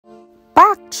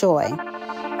bok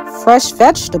choy, fresh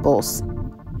vegetables,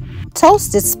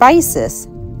 toasted spices,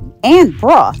 and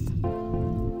broth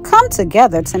come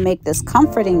together to make this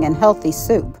comforting and healthy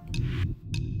soup.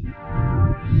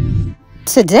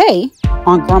 Today,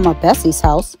 on Grandma Bessie's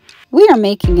house, we are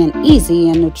making an easy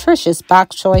and nutritious bok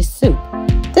choy soup.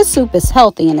 This soup is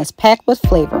healthy and is packed with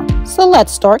flavor, so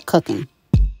let's start cooking.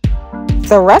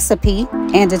 The recipe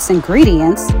and its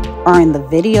ingredients are in the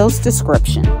video's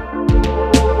description.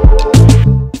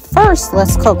 First,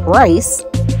 let's cook rice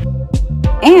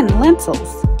and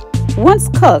lentils. Once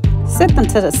cooked, set them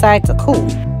to the side to cool.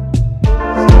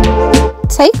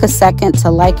 Take a second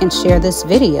to like and share this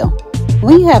video.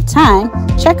 When you have time,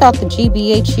 check out the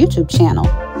GBH YouTube channel.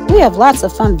 We have lots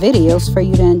of fun videos for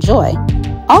you to enjoy.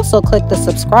 Also, click the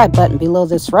subscribe button below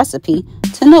this recipe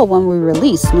to know when we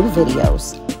release new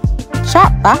videos.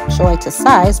 Chop bok choy to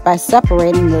size by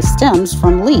separating the stems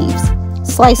from leaves.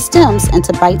 Slice stems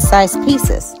into bite-sized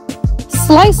pieces.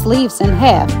 Slice leaves in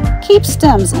half. Keep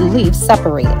stems and leaves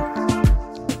separated.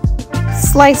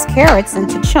 Slice carrots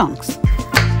into chunks.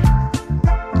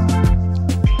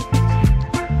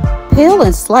 Peel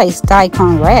and slice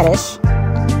daikon radish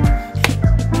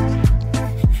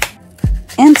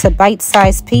into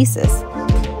bite-sized pieces.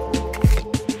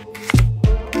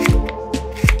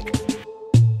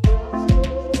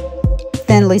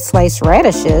 Thinly sliced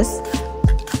radishes.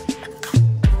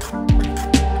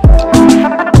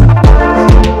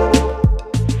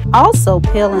 Also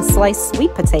peel and slice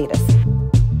sweet potatoes.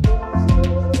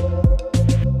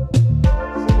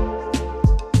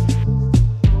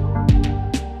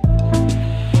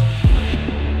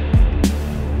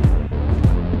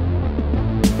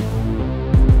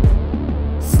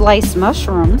 Sliced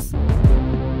mushrooms,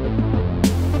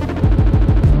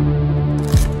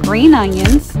 green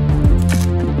onions,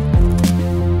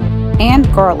 and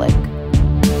garlic.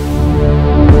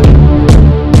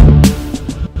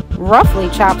 Roughly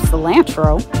chop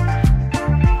cilantro,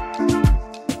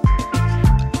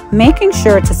 making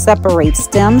sure to separate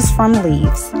stems from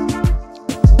leaves.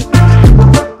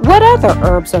 What other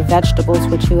herbs or vegetables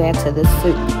would you add to this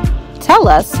soup? Tell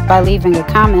us by leaving a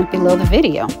comment below the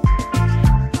video.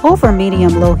 Over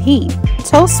medium-low heat,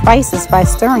 toast spices by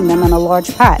stirring them in a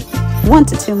large pot, 1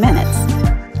 to 2 minutes.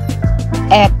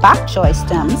 Add bok choy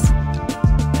stems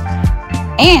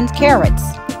and carrots.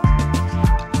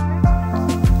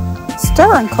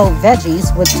 Stir and coat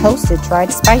veggies with toasted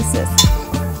dried spices.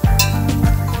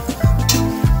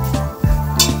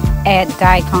 Add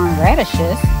daikon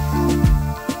radishes,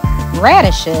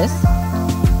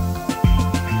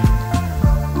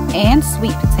 and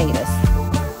sweet potatoes.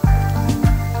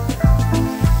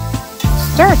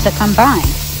 Stir to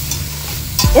combine.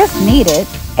 If needed,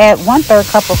 add 1/3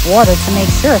 cup of water to make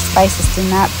sure spices do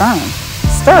not burn.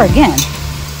 Stir again.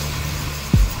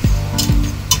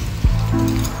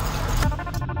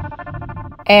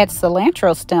 Add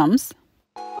cilantro stems,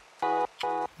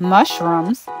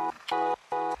 mushrooms,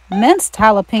 minced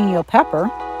jalapeno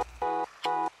pepper,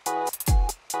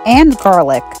 and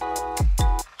garlic.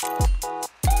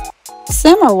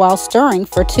 Simmer while stirring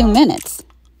for 2 minutes.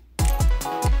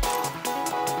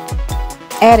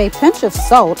 Add a pinch of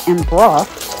salt and broth.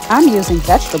 I'm using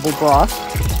vegetable broth.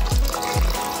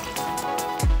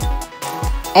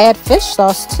 Add fish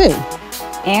sauce too,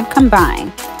 and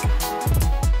combine.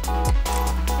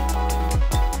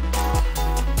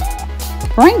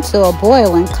 Bring to a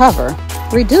boil and cover.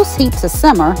 Reduce heat to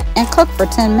simmer and cook for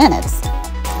 10 minutes.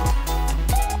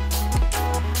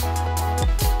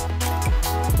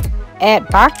 Add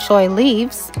bok choy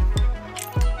leaves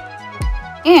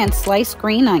and sliced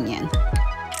green onion.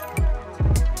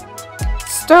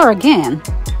 Stir again.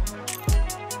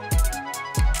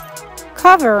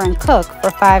 Cover and cook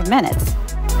for 5 minutes.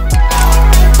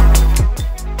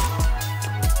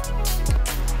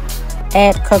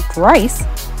 Add cooked rice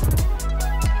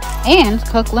and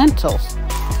cooked lentils.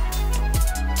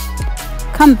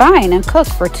 Combine and cook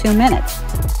for 2 minutes.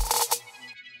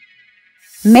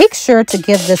 Make sure to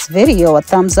give this video a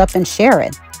thumbs up and share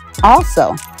it.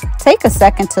 Also, take a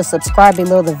second to subscribe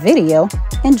below the video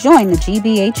and join the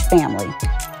GBH family.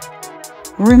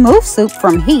 Remove soup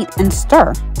from heat and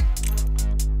stir.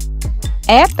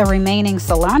 Add the remaining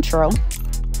cilantro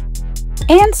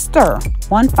and stir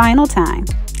one final time.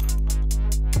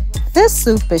 This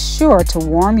soup is sure to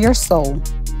warm your soul.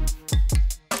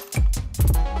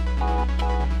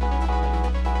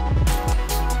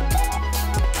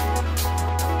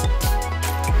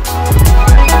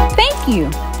 Thank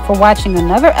you for watching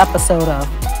another episode of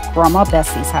Grandma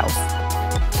Bessie's House.